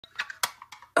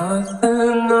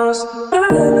Nothing else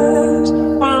matters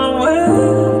when I'm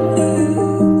with you.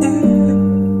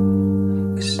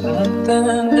 There's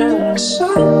something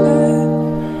inside.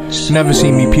 You never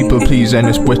see me people pleasing,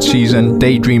 it's witch season.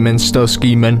 Daydreaming, still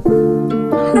scheming. I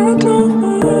don't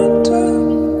want to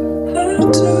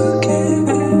give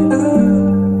it up.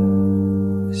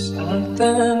 There's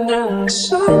something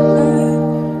inside.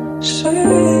 See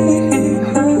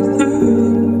her through.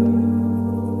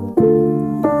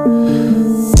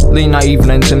 Late night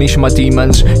evenings, unleashing my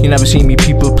demons. You never see me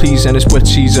people pleasing, it's witch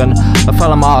season. I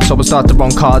fell on my ass, I was dealt the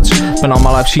wrong cards. Been on my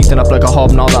life sheeting up like a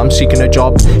hob now that I'm seeking a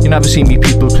job. You never see me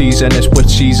people pleasing, it's witch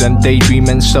season.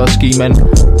 Daydreaming, still scheming.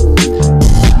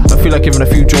 I feel like giving a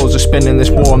few jaws a spin in this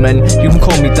war, man. You can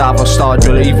call me Dav or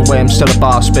Stardrilla, either way I'm still a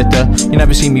bar spitter. You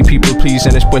never see me people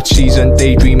pleasing, it's witch season.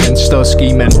 Daydreaming, still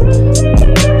scheming.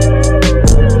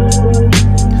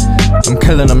 I'm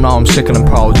killing them now, I'm sick and I'm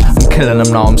proud. I'm killing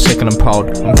them now, I'm sick and I'm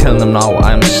proud. I'm killing them now,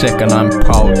 I am sick and I'm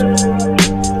proud.